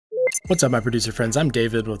What's up, my producer friends? I'm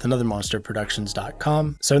David with another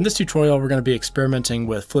monsterproductions.com. So in this tutorial, we're going to be experimenting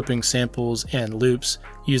with flipping samples and loops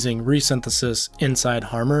using resynthesis inside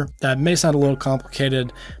Harmor. That may sound a little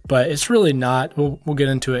complicated, but it's really not. We'll get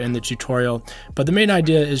into it in the tutorial. But the main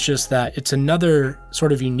idea is just that it's another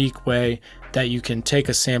sort of unique way that you can take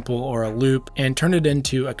a sample or a loop and turn it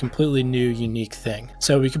into a completely new, unique thing.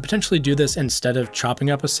 So we could potentially do this instead of chopping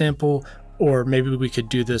up a sample, or maybe we could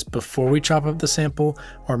do this before we chop up the sample,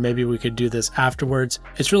 or maybe we could do this afterwards.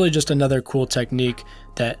 It's really just another cool technique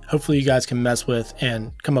that hopefully you guys can mess with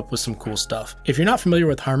and come up with some cool stuff. If you're not familiar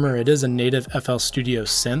with Harmor, it is a native FL Studio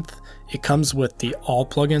synth. It comes with the All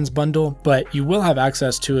Plugins bundle, but you will have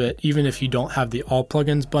access to it even if you don't have the All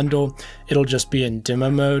Plugins bundle. It'll just be in demo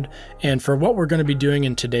mode. And for what we're going to be doing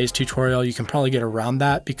in today's tutorial, you can probably get around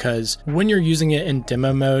that because when you're using it in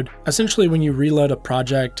demo mode, essentially when you reload a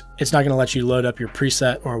project, it's not going to let you load up your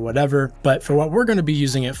preset or whatever. But for what we're going to be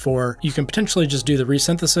using it for, you can potentially just do the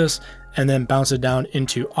resynthesis and then bounce it down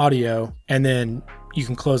into audio, and then you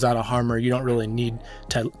can close out a Harmor. You don't really need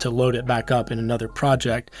to load it back up in another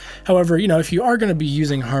project. However, if you are going to be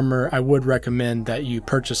using Harmor, I would recommend that you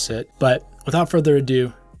purchase it. But without further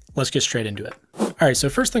ado, let's get straight into it. All right, so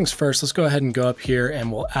first things first, let's go ahead and go up here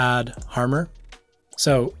and we'll add Harmor.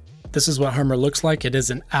 So this is what Harmor looks like. It is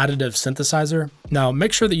an additive synthesizer. Now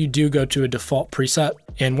make sure that you do go to a default preset.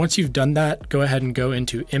 And once you've done that, go ahead and go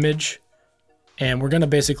into Image. And we're going to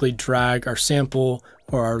basically drag our sample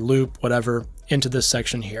or our loop, whatever, into this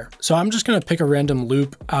section here. So I'm just going to pick a random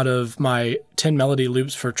loop out of my 10 melody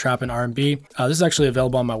loops for trap and R&B. This is actually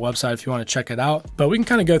available on my website if you want to check it out. But we can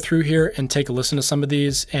kind of go through here and take a listen to some of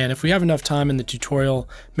these. And if we have enough time in the tutorial,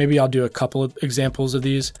 maybe I'll do a couple of examples of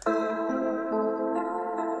these.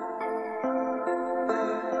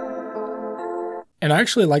 And I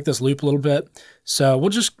actually like this loop a little bit. So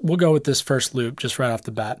we'll go with this first loop just right off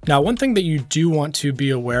the bat. Now, one thing that you do want to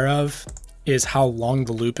be aware of is how long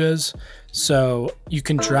the loop is. So you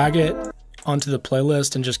can drag it onto the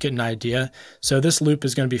playlist and just get an idea. So this loop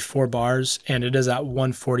is going to be 4 bars and it is at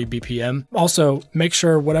 140 BPM. Also, make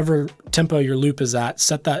sure whatever tempo your loop is at,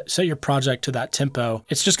 set your project to that tempo.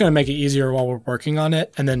 It's just going to make it easier while we're working on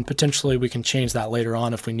it. And then potentially we can change that later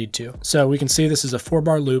on if we need to. So we can see this is a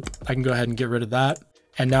 4-bar loop. I can go ahead and get rid of that.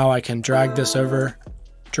 And now I can drag this over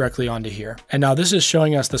directly onto here. And now this is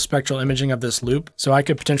showing us the spectral imaging of this loop. So I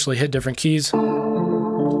could potentially hit different keys.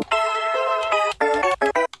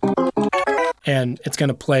 And it's going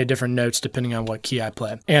to play different notes depending on what key I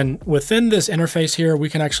play. And within this interface here, we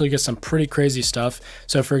can actually get some pretty crazy stuff.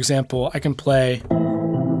 So for example, I can play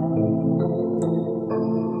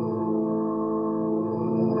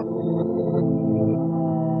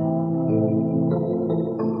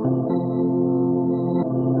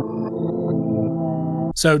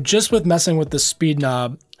So just with messing with the speed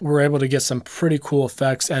knob, we're able to get some pretty cool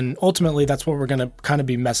effects. And ultimately, that's what we're going to kind of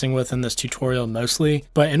be messing with in this tutorial mostly.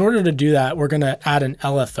 But in order to do that, we're going to add an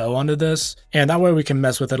LFO onto this. And that way we can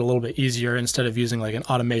mess with it a little bit easier instead of using like an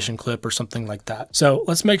automation clip or something like that. So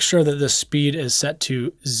let's make sure that the speed is set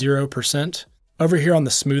to 0%. Over here on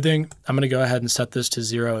the smoothing, I'm going to go ahead and set this to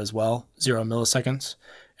 0 as well, 0 milliseconds.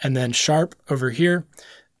 And then sharp over here,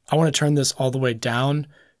 I want to turn this all the way down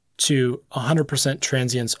to 100%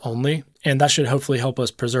 transients only. And that should hopefully help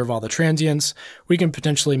us preserve all the transients. We can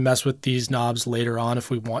potentially mess with these knobs later on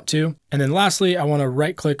if we want to. And then lastly, I want to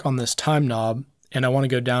right click on this time knob and I want to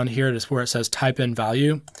go down here to where it says type in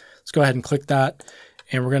value. Let's go ahead and click that.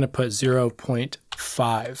 And we're going to put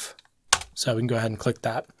 0.5. So we can go ahead and click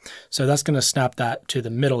that. So that's going to snap that to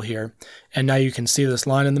the middle here. And now you can see this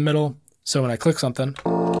line in the middle. So when I click something,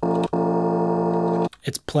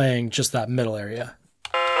 it's playing just that middle area.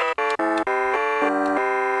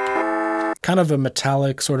 Kind of a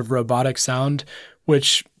metallic sort of robotic sound,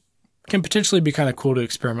 which can potentially be kind of cool to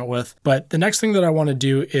experiment with. But the next thing that I want to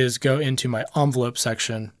do is go into my envelope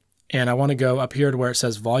section and I want to go up here to where it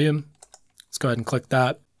says volume. Let's go ahead and click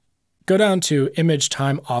that. Go down to image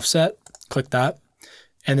time offset, click that.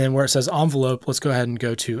 And then where it says envelope, let's go ahead and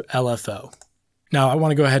go to LFO. Now I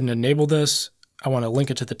want to go ahead and enable this. I want to link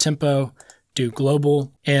it to the tempo, do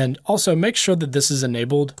global, and also make sure that this is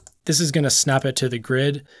enabled. This is going to snap it to the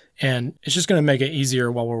grid and it's just going to make it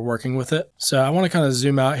easier while we're working with it. So I want to kind of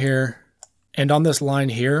zoom out here, and on this line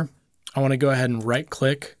here, I want to go ahead and right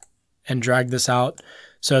click and drag this out.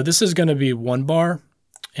 So this is going to be 1 bar,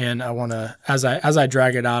 and I want to, as I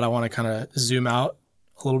drag it out, I want to kind of zoom out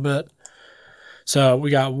a little bit. So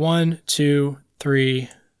we got 1, 2, 3.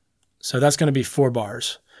 So that's going to be 4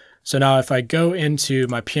 bars. So now if I go into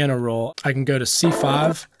my piano roll, I can go to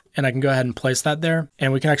C5 and I can go ahead and place that there,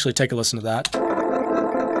 and we can actually take a listen to that.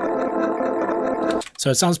 So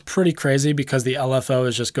it sounds pretty crazy because the LFO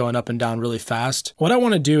is just going up and down really fast. What I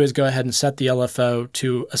want to do is go ahead and set the LFO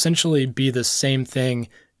to essentially be the same thing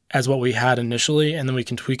as what we had initially, and then we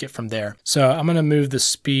can tweak it from there. So I'm going to move the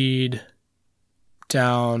speed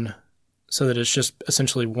down so that it's just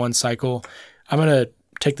essentially one cycle. I'm going to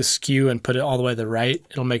take the skew and put it all the way to the right.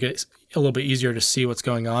 It'll make it a little bit easier to see what's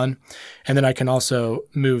going on. And then I can also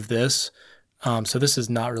move this. So this is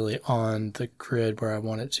not really on the grid where I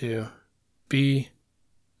want it to be.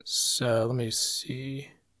 So let me see.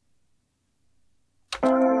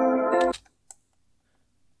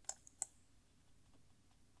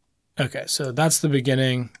 Okay, so that's the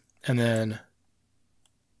beginning, and then,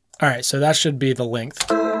 all right, so that should be the length.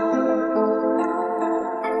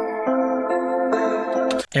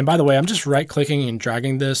 And by the way, I'm just right-clicking and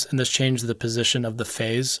dragging this, and this changes the position of the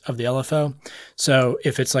phase of the LFO. So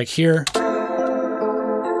if it's like here,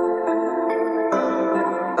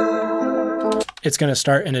 it's going to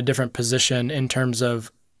start in a different position in terms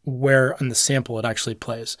of where on the sample it actually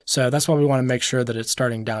plays. So that's why we want to make sure that it's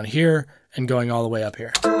starting down here and going all the way up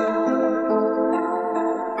here.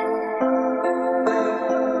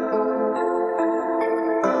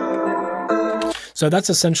 So that's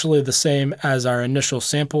essentially the same as our initial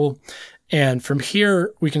sample. And from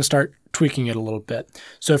here, we can start tweaking it a little bit.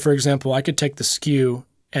 So for example, I could take the skew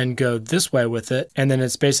and go this way with it, and then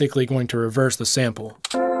it's basically going to reverse the sample.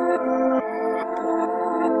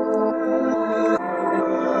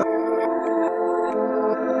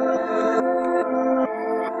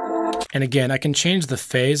 And again, I can change the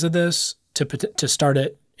phase of this to start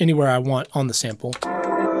it anywhere I want on the sample.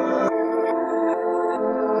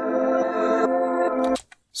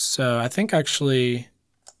 So I think actually,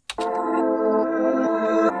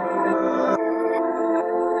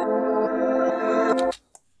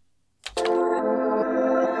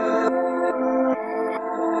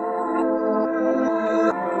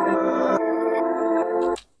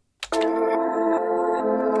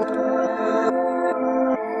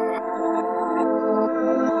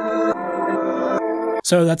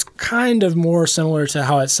 so that's kind of more similar to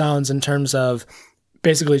how it sounds in terms of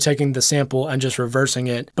basically taking the sample and just reversing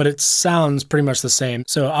it, but it sounds pretty much the same.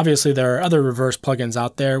 So obviously there are other reverse plugins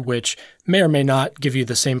out there which may or may not give you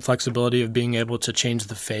the same flexibility of being able to change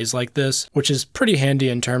the phase like this, which is pretty handy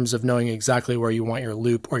in terms of knowing exactly where you want your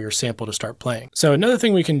loop or your sample to start playing. So another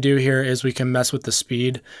thing we can do here is we can mess with the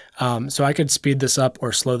speed. So I could speed this up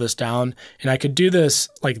or slow this down, and I could do this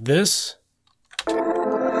like this.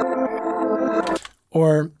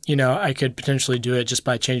 Or, you know, I could potentially do it just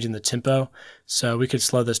by changing the tempo. So we could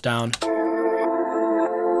slow this down.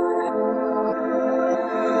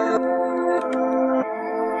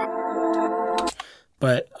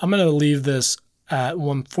 But I'm going to leave this at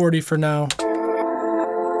 140 for now.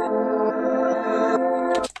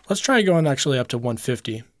 Let's try going actually up to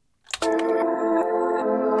 150.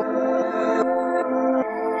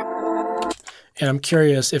 And I'm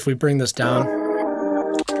curious if we bring this down.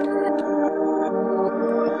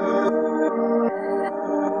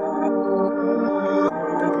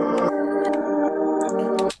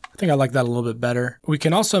 I think I like that a little bit better. We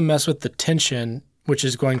can also mess with the tension, which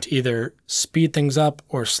is going to either speed things up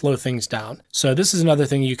or slow things down. So this is another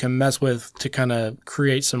thing you can mess with to kind of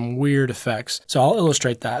create some weird effects. So I'll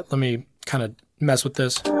illustrate that. Let me kind of mess with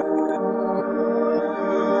this.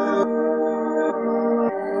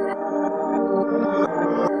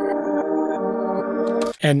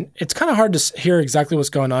 And it's kind of hard to hear exactly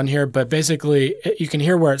what's going on here, but basically you can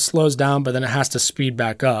hear where it slows down, but then it has to speed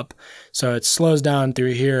back up. So it slows down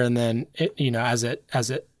through here, and then it, you know, as it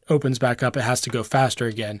opens back up, it has to go faster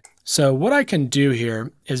again. So what I can do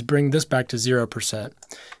here is bring this back to 0%.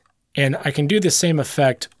 And I can do the same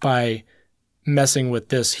effect by messing with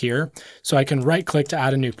this here. So I can right click to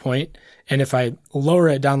add a new point. And if I lower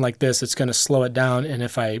it down like this, it's going to slow it down. And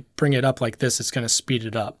if I bring it up like this, it's going to speed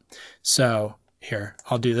it up. So here,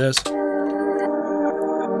 I'll do this.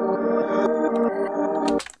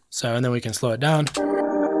 So, and then we can slow it down.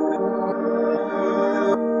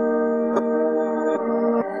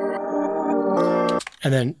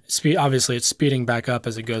 And then obviously it's speeding back up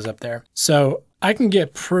as it goes up there. So I can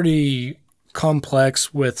get pretty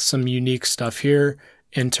complex with some unique stuff here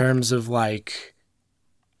in terms of like,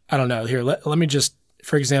 I don't know, here, let me just,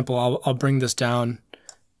 for example, I'll bring this down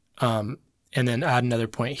and then add another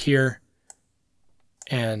point here.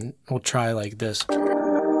 And we'll try like this.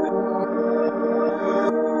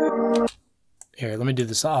 Here, let me do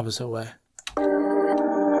this the opposite way.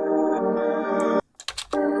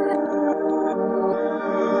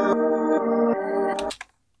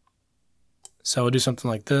 So we'll do something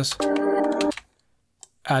like this.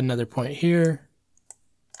 Add another point here.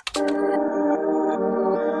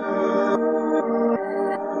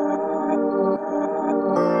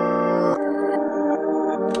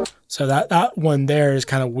 So that one there is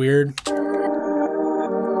kind of weird.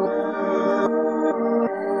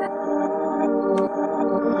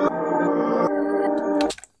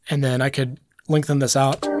 And then I could lengthen this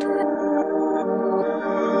out.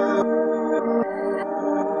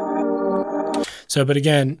 So, but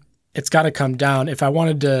again, it's got to come down. If I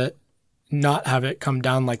wanted to not have it come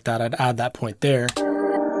down like that, I'd add that point there.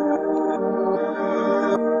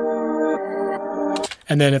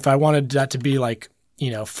 And then if I wanted that to be like, you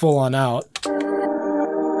know, full on out,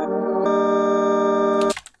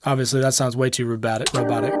 obviously that sounds way too robotic.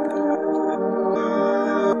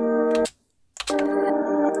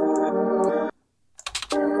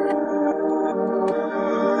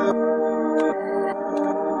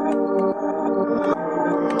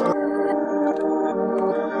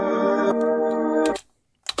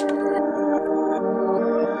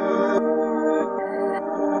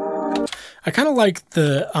 I kind of like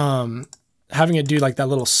the having it do like that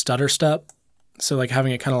little stutter step. So like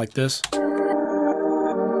having it kind of like this.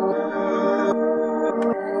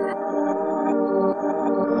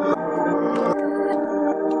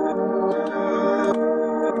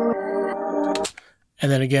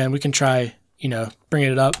 And then again, we can try, you know,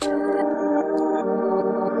 bringing it up.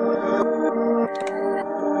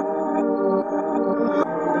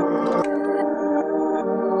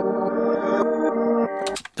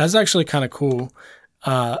 That's actually kind of cool.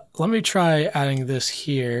 Let me try adding this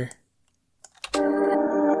here.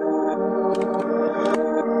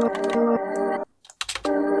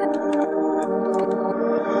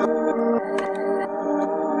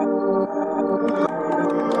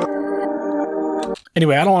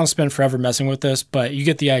 Anyway, I don't want to spend forever messing with this, but you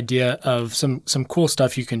get the idea of some cool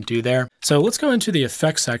stuff you can do there. So let's go into the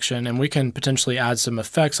effects section and we can potentially add some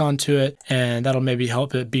effects onto it, and that'll maybe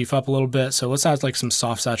help it beef up a little bit. So let's add like some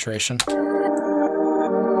soft saturation. A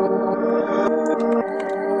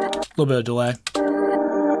little bit of delay. A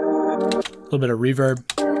little bit of reverb.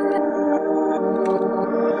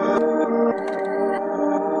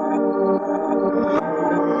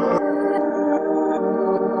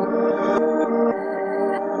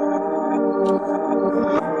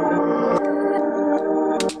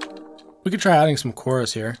 We could try adding some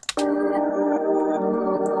chorus here.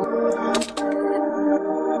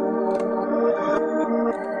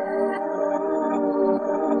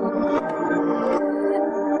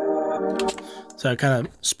 So it kind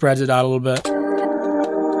of spreads it out a little bit.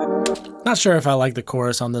 Not sure if I like the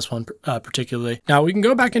chorus on this one particularly. Now we can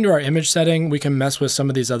go back into our image setting. We can mess with some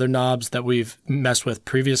of these other knobs that we've messed with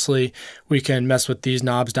previously. We can mess with these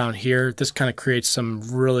knobs down here. This kind of creates some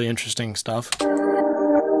really interesting stuff.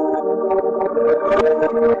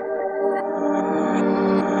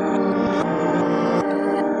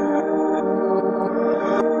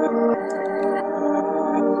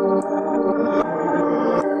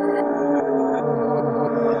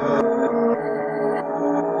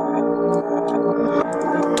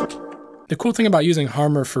 The cool thing about using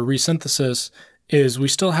Harmor for resynthesis is we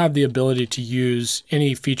still have the ability to use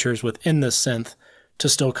any features within the synth to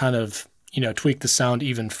still kind of, you know, tweak the sound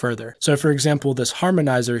even further. So for example, this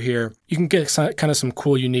harmonizer here, you can get kind of some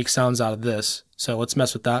cool, unique sounds out of this. So let's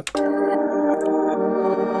mess with that.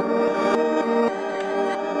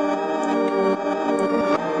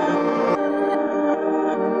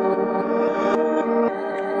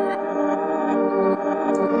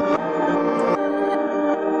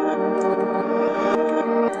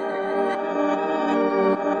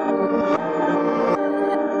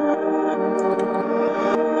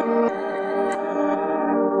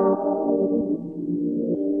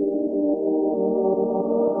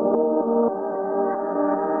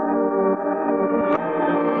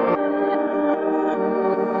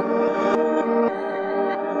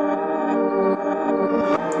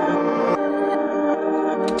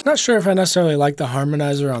 Not sure if I necessarily like the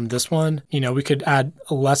harmonizer on this one. You know, we could add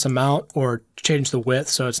a less amount or change the width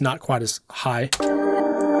so it's not quite as high.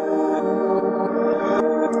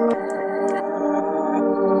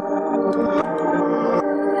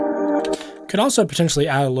 Could also potentially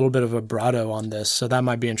add a little bit of vibrato on this, so that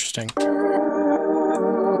might be interesting.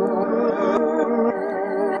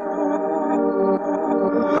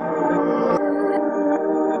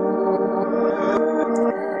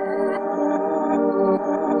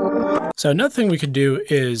 So another thing we could do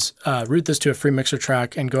is route this to a free mixer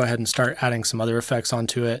track and go ahead and start adding some other effects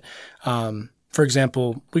onto it. For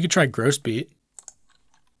example, we could try gross beat.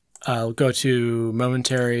 I'll go to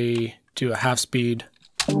momentary, do a half speed.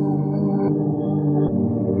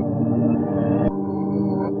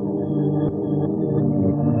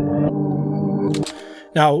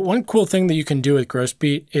 Now, one cool thing that you can do with gross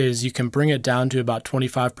beat is you can bring it down to about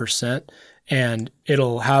 25%. and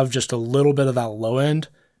it'll have just a little bit of that low end,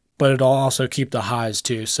 but it'll also keep the highs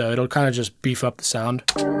too. So it'll kind of just beef up the sound.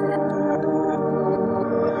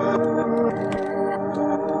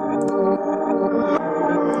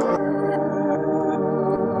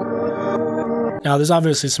 Now, there's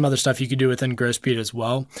obviously some other stuff you could do within Grow Speed as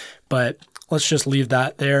well, but let's just leave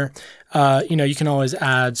that there. You know, you can always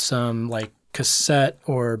add some like cassette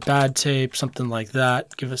or bad tape, something like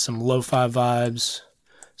that. Give it some lo-fi vibes,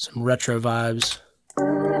 some retro vibes.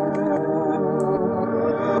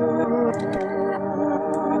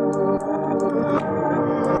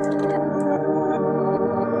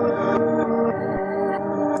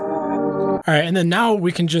 All right, and then now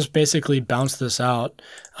we can just basically bounce this out.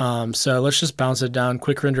 So let's just bounce it down.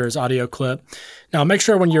 Quick render as audio clip. Now make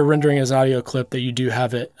sure when you're rendering as audio clip that you do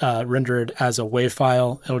have it rendered as a WAV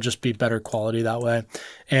file. It'll just be better quality that way.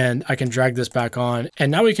 And I can drag this back on.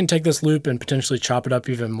 And now we can take this loop and potentially chop it up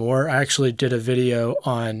even more. I actually did a video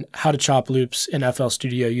on how to chop loops in FL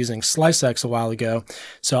Studio using SliceX a while ago.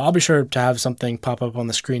 So I'll be sure to have something pop up on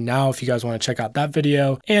the screen now if you guys want to check out that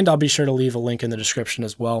video. And I'll be sure to leave a link in the description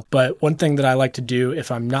as well. But one thing that I like to do if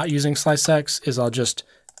I'm not using SliceX is I'll just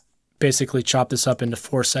basically chop this up into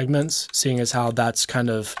 4 segments, seeing as how that's kind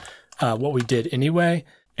of what we did anyway.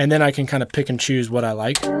 And then I can kind of pick and choose what I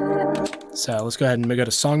like. So let's go ahead and go to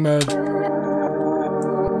song mode.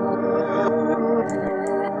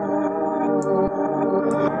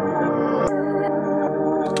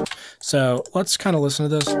 So let's kind of listen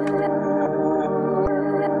to this.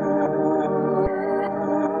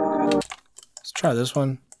 Let's try this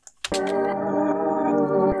one.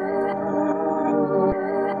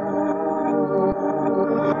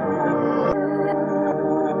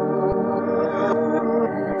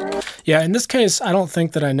 Yeah, in this case, I don't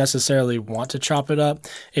think that I necessarily want to chop it up.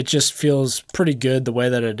 It just feels pretty good the way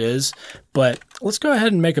that it is. But let's go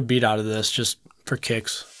ahead and make a beat out of this just for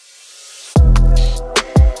kicks.